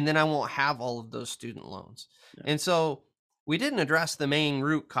 And then I won't have all of those student loans. Yeah. And so we didn't address the main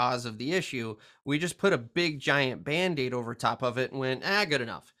root cause of the issue. We just put a big giant Band-Aid over top of it and went, good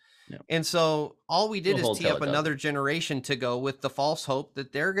enough. Yeah. And so all we did is tee up another generation to go with the false hope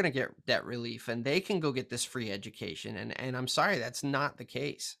that they're going to get debt relief and they can go get this free education. And I'm sorry, that's not the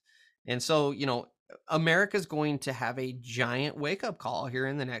case. And so, America's going to have a giant wake up call here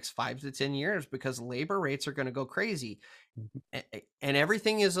in the next 5 to 10 years because labor rates are going to go crazy. Mm-hmm. And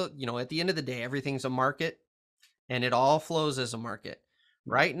everything is, at the end of the day, everything's a market and it all flows as a market.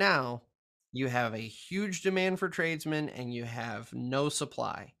 Right now, you have a huge demand for tradesmen and you have no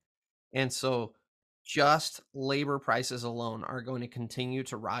supply. And so just labor prices alone are going to continue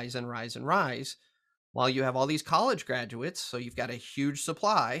to rise and rise and rise while you have all these college graduates. So you've got a huge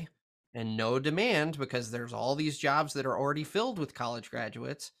supply and no demand because there's all these jobs that are already filled with college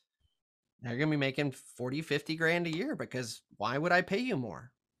graduates. They're going to be making 40, 50 grand a year because why would I pay you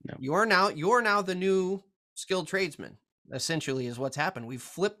more? No. You're now the new skilled tradesman, essentially, is what's happened. We've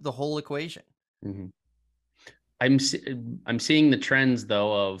flipped the whole equation. Mm-hmm. I'm seeing the trends,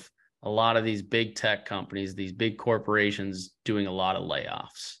 though, of a lot of these big tech companies, these big corporations doing a lot of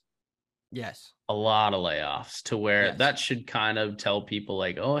layoffs. Yes. A lot of layoffs, to where that should kind of tell people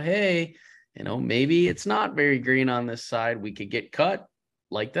like, oh, hey, maybe it's not very green on this side. We could get cut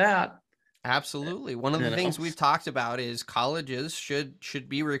like that. Absolutely. One of the things we've talked about is colleges should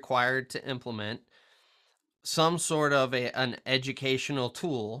be required to implement some sort of an educational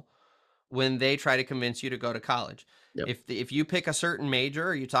tool when they try to convince you to go to college. Yep. If you pick a certain major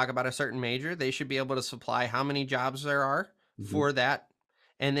or you talk about a certain major, they should be able to supply how many jobs there are for that,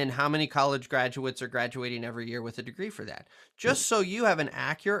 and then how many college graduates are graduating every year with a degree for that, just so you have an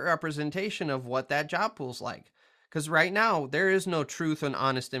accurate representation of what that job pool's like. Because right now, there is no truth and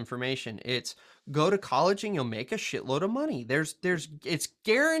honest information. It's go to college and you'll make a shitload of money. It's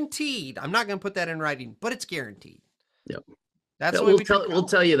guaranteed. I'm not going to put that in writing, but it's guaranteed. Yep. That's what we'll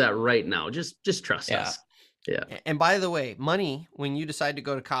tell you that right now. Just trust us. Yeah. And by the way, money, when you decide to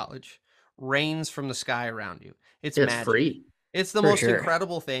go to college, rains from the sky around you. It's magic. Free. It's the most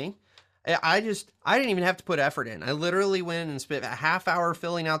incredible thing. I didn't even have to put effort in. I literally went and spent a half hour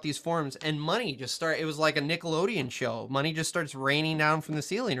filling out these forms, and money just started. It was like a Nickelodeon show. Money just starts raining down from the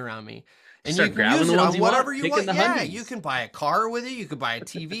ceiling around me. And you can use it on whatever you want. Yeah, you can buy a car with it. You could buy a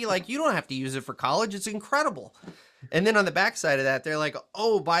TV. Like, you don't have to use it for college. It's incredible. And then on the backside of that, they're like,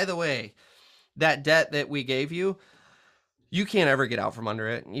 oh, by the way, that debt that we gave you, you can't ever get out from under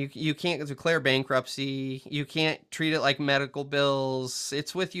it. You can't declare bankruptcy. You can't treat it like medical bills.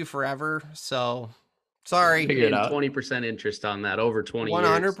 It's with you forever. So, sorry. Figure it out. 20% interest on that over 20 years.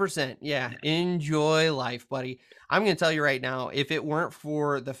 100%. Yeah. Enjoy life, buddy. I'm going to tell you right now, if it weren't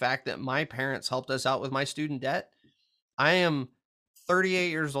for the fact that my parents helped us out with my student debt, I am 38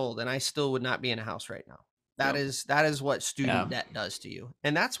 years old and I still would not be in a house right now. That is what student debt does to you.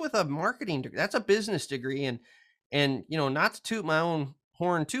 And that's with a marketing degree. That's a business degree. And not to toot my own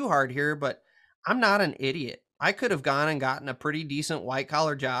horn too hard here, but I'm not an idiot. I could have gone and gotten a pretty decent white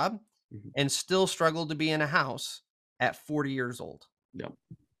collar job and still struggled to be in a house at 40 years old. Yep.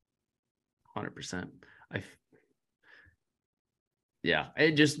 100%.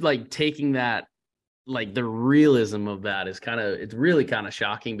 It just like taking that, like the realism of that is it's really kind of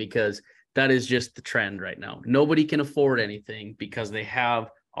shocking, because that is just the trend right now. Nobody can afford anything because they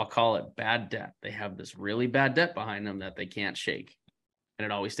have, I'll call it bad debt. They have this really bad debt behind them that they can't shake, and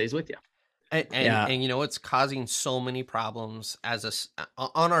it always stays with you. And it's causing so many problems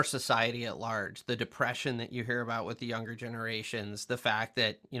on our society at large. The depression that you hear about with the younger generations, the fact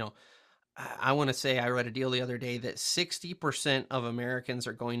that, I want to say, I read a deal the other day that 60% of Americans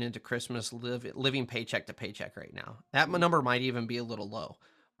are going into Christmas living paycheck to paycheck right now. That number might even be a little low,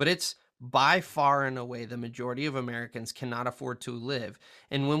 but it's by far and away the majority of Americans cannot afford to live.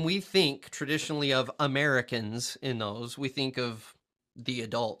 And when we think traditionally of Americans in those, we think of the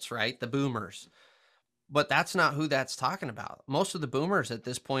adults, right? The boomers. But that's not who that's talking about. Most of the boomers at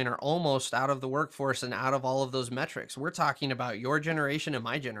this point are almost out of the workforce and out of all of those metrics. We're talking about your generation and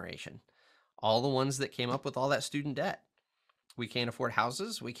my generation, all the ones that came up with all that student debt. We can't afford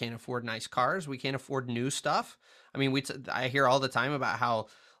houses. We can't afford nice cars. We can't afford new stuff. I mean, I hear all the time about how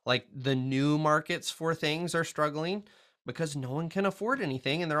like the new markets for things are struggling because no one can afford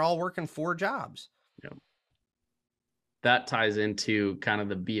anything and they're all working 4 jobs. Yep. That ties into kind of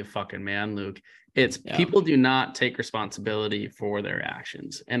the be a fucking man, Luke. It's people do not take responsibility for their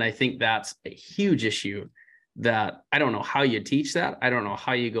actions. And I think that's a huge issue that I don't know how you teach that. I don't know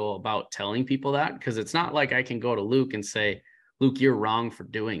how you go about telling people that, because it's not like I can go to Luke and say, Luke, you're wrong for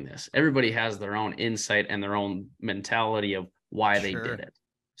doing this. Everybody has their own insight and their own mentality of why they did it.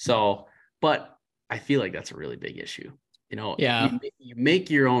 So, but I feel like that's a really big issue. You make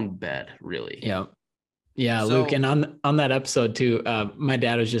your own bed, really. Yeah. Yeah, so, Luke, and on that episode too, my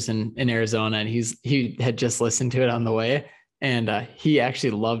dad was just in Arizona, and he had just listened to it on the way, and he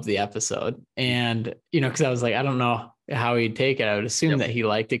actually loved the episode. And because I was like, I don't know how he'd take it. I would assume that he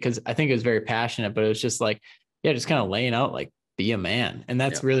liked it because I think it was very passionate, but it was just like, just kind of laying out like, be a man, and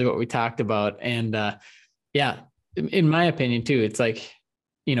that's really what we talked about. And in my opinion too, it's like,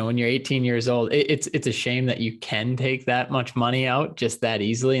 when you're 18 years old, it's a shame that you can take that much money out just that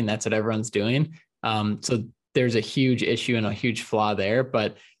easily, and that's what everyone's doing. So there's a huge issue and a huge flaw there,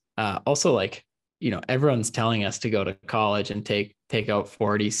 but also like, everyone's telling us to go to college and take out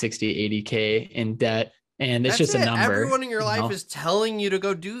 40, 60, 80K in debt. And it's just a number. Everyone in your life is telling you to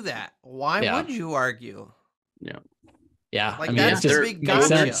go do that. Why would you argue? Yeah. Yeah. Like, I mean, that's just big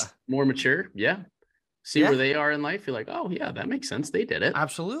gotcha. More mature. Yeah. See where they are in life. You're like, oh yeah, that makes sense. They did it.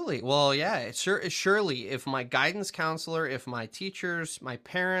 Absolutely. Well, yeah, surely if my guidance counselor, if my teachers, my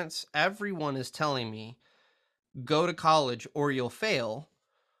parents, everyone is telling me go to college or you'll fail,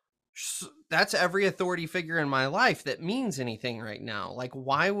 that's every authority figure in my life that means anything right now. Like,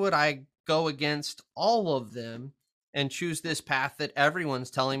 why would I go against all of them and choose this path that everyone's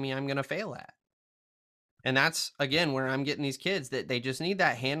telling me I'm going to fail at? And that's, again, where I'm getting these kids that they just need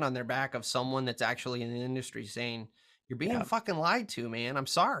that hand on their back of someone that's actually in the industry saying, you're being fucking lied to, man. I'm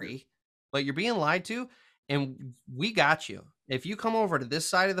sorry, but you're being lied to, and we got you. If you come over to this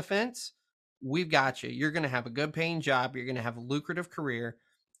side of the fence, we've got you. You're going to have a good paying job. You're going to have a lucrative career.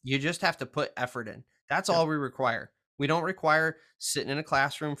 You just have to put effort in. That's all we require. We don't require sitting in a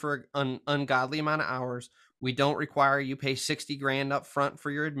classroom for an ungodly amount of hours. We don't require you pay $60,000 up front for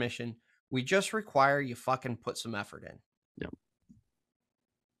your admission. We just require you fucking put some effort in. Yep.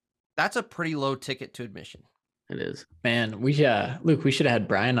 That's a pretty low ticket to admission. It is. Man, Luke, we should have had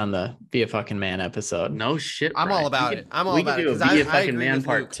Brian on the Be a Fucking Man episode. No shit, Brian. I'm all about it. I'm all about it. We could do a Be a Fucking Man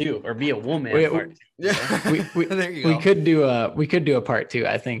part 2, or Be a Woman part 2. Yeah. There you go. We could do a part 2.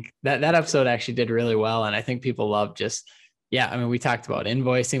 I think that episode actually did really well. And I think people love we talked about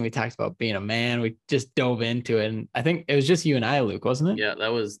invoicing. We talked about being a man. We just dove into it. And I think it was just you and I, Luke, wasn't it? Yeah,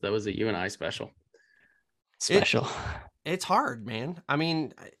 that was a you and I special. It's hard, man. I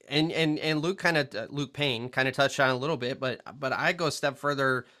mean, and Luke Payne kind of touched on it a little bit, but I go a step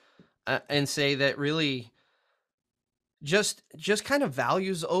further and say that really just kind of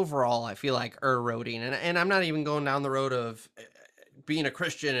values overall, I feel like, are eroding. And I'm not even going down the road of being a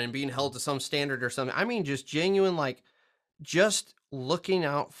Christian and being held to some standard or something. I mean, just genuine, like, just looking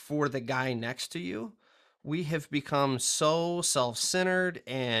out for the guy next to you. We have become so self-centered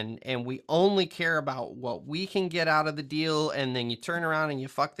and we only care about what we can get out of the deal. And then you turn around and you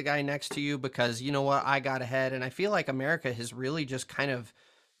fuck the guy next to you because, you know what, I got ahead. And I feel like America has really just kind of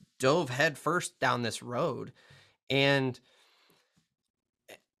dove headfirst down this road. And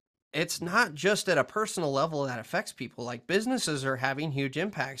it's not just at a personal level that affects people. Like, businesses are having huge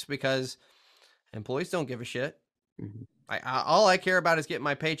impacts because employees don't give a shit. Mhm. All I care about is getting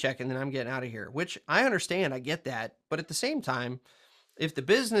my paycheck and then I'm getting out of here, which I understand. I get that. But at the same time, if the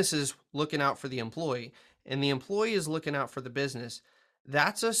business is looking out for the employee and the employee is looking out for the business,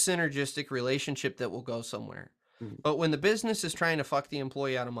 that's a synergistic relationship that will go somewhere. Mhm. But when the business is trying to fuck the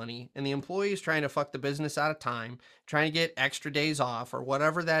employee out of money and the employee is trying to fuck the business out of time, trying to get extra days off or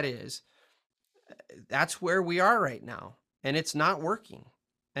whatever that is, that's where we are right now. And it's not working.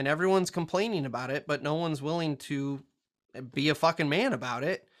 And everyone's complaining about it, but no one's willing to be a fucking man about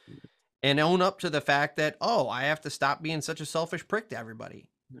it and own up to the fact that, oh, I have to stop being such a selfish prick to everybody.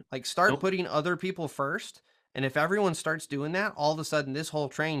 Like, start putting other people first. And if everyone starts doing that, all of a sudden this whole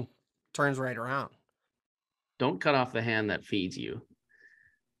train turns right around. Don't cut off the hand that feeds you.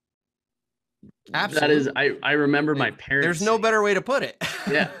 Absolutely. That is, I remember my parents. There's no better way to put it.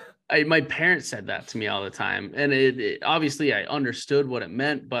 Yeah. My parents said that to me all the time. And it obviously I understood what it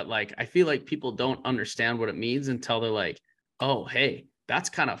meant, but like, I feel like people don't understand what it means until they're like, oh, hey, that's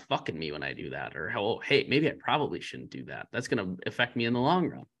kind of fucking me when I do that. Or, oh, hey, maybe I probably shouldn't do that. That's going to affect me in the long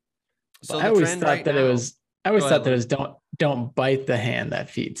run. So I always thought that it was don't bite the hand that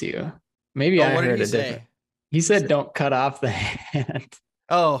feeds you. Maybe I heard it different. He said don't cut off the hand.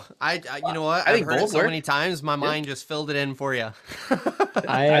 Oh, I you know what? I've heard it so many times. My mind just filled it in for you.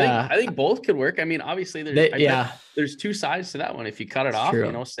 I think both could work. I mean, obviously, there's two sides to that one. If you cut it off, true.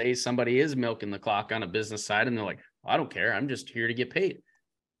 you know, say somebody is milking the clock on a business side, and they're like, I don't care. I'm just here to get paid.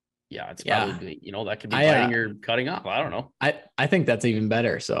 Yeah, it's probably, you know, that could be biting or cutting off. I don't know. I think that's even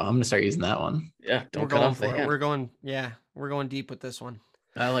better. So I'm gonna start using that one. Yeah, don't cut off the hand. We're going deep with this one.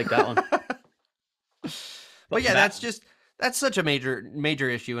 I like that one. But yeah, that's such a major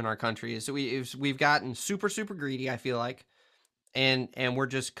issue in our country is we've gotten super greedy, I feel like, and we're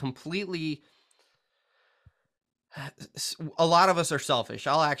just completely. A lot of us are selfish.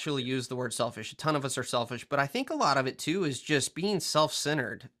 I'll actually use the word selfish. A ton of us are selfish, but I think a lot of it too is just being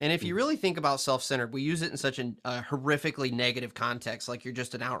self-centered. And if you really think about self-centered, we use it in such a horrifically negative context, like you're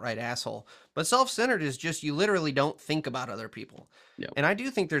just an outright asshole. But self-centered is just you literally don't think about other people. Yep. And I do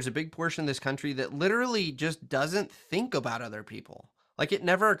think there's a big portion of this country that literally just doesn't think about other people. Like, it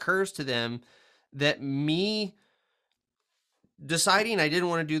never occurs to them that me deciding I didn't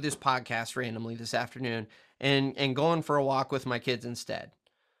want to do this podcast randomly this afternoon and going for a walk with my kids instead.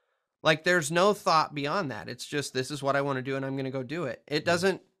 Like, there's no thought beyond that. It's just, this is what I want to do and I'm going to go do it. It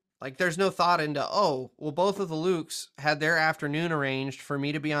doesn't, like, there's no thought into, oh, well, both of the Lukes had their afternoon arranged for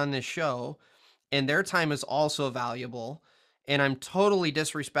me to be on this show and their time is also valuable. And I'm totally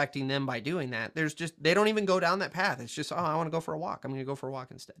disrespecting them by doing that. There's just, they don't even go down that path. It's just, oh, I want to go for a walk. I'm going to go for a walk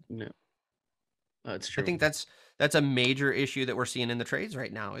instead. No, that's true. I think that's a major issue that we're seeing in the trades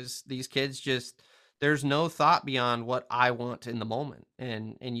right now is these kids just, there's no thought beyond what I want in the moment.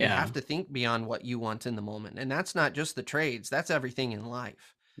 And you have to think beyond what you want in the moment. And that's not just the trades. That's everything in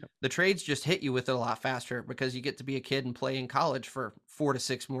life. Yep. The trades just hit you with it a lot faster because you get to be a kid and play in college for 4 to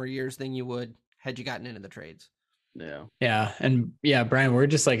 6 more years than you would had you gotten into the trades. Yeah. Yeah. And yeah, Brian, we're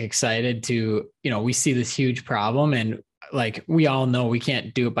just like excited to, you know, we see this huge problem and like, we all know we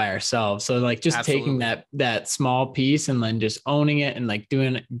can't do it by ourselves. So like just taking that small piece and then just owning it and like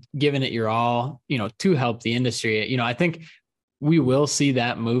giving it your all, you know, to help the industry, you know, I think we will see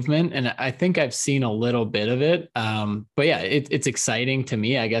that movement. And I think I've seen a little bit of it. But yeah, it's exciting to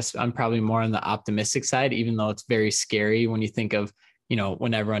me. I guess I'm probably more on the optimistic side, even though it's very scary when you think of, you know,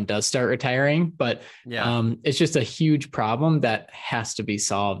 when everyone does start retiring, but it's just a huge problem that has to be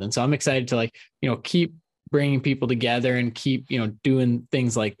solved. And so I'm excited to like, you know, keep bringing people together and keep, you know, doing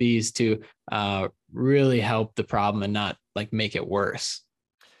things like these to really help the problem and not like make it worse.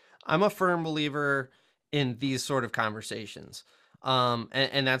 I'm a firm believer in these sort of conversations.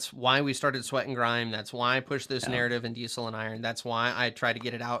 And that's why we started Sweat and Grime. That's why I push this narrative in Diesel and Iron. That's why I try to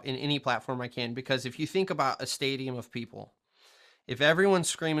get it out in any platform I can, because if you think about a stadium of people, if everyone's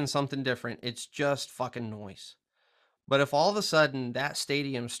screaming something different, it's just fucking noise. But if all of a sudden that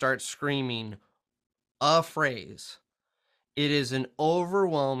stadium starts screaming a phrase, it is an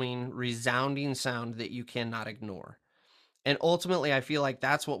overwhelming, resounding sound that you cannot ignore. And ultimately, I feel like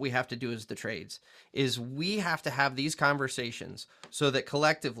that's what we have to do as the trades, is we have to have these conversations so that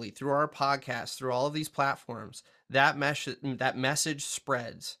collectively, through our podcast, through all of these platforms, that message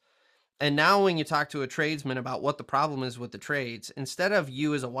spreads. And now when you talk to a tradesman about what the problem is with the trades, instead of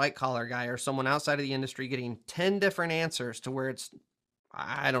you as a white collar guy or someone outside of the industry getting 10 different answers to where it's,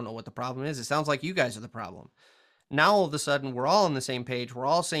 I don't know what the problem is. It sounds like you guys are the problem. Now, all of a sudden, we're all on the same page. We're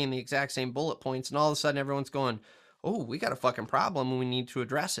all saying the exact same bullet points. And all of a sudden, everyone's going, oh, we got a fucking problem and we need to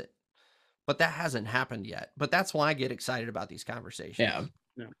address it. But that hasn't happened yet. But that's why I get excited about these conversations.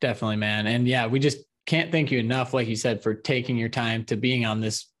 Yeah, definitely, man. And yeah, we just can't thank you enough, like you said, for taking your time to being on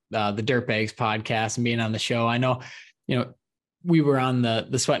this, the Dirtbags podcast and being on the show. I know, we were on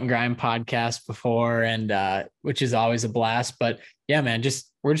the Sweat and Grime podcast before, and which is always a blast. But yeah, man,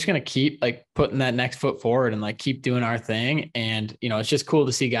 we're just going to keep like putting that next foot forward and like keep doing our thing. And, it's just cool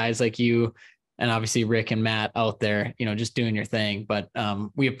to see guys like you and obviously Rick and Matt out there, just doing your thing. But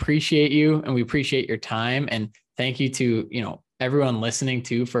we appreciate you and we appreciate your time. And thank you to, everyone listening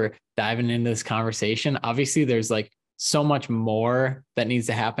too, for diving into this conversation. Obviously there's like so much more that needs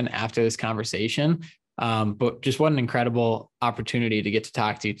to happen after this conversation. But just what an incredible opportunity to get to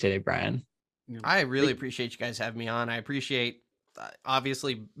talk to you today, Brian. I really appreciate you guys having me on. I appreciate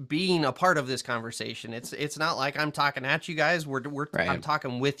obviously being a part of this conversation. It's not like I'm talking at you guys. I'm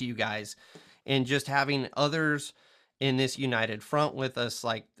talking with you guys, and just having others in this united front with us.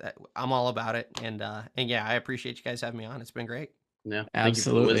 Like, I'm all about it. And yeah, I appreciate you guys having me on. It's been great. Yeah, absolutely. Thank you for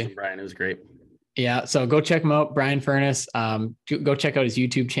the wisdom, Brian. It was great. Yeah. So go check him out, Brian Furness. Go check out his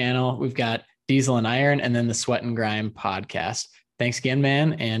YouTube channel. We've got Diesel and Iron, and then the Sweat and Grime podcast. Thanks again,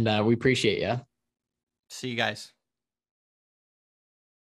 man. And we appreciate you. See you guys.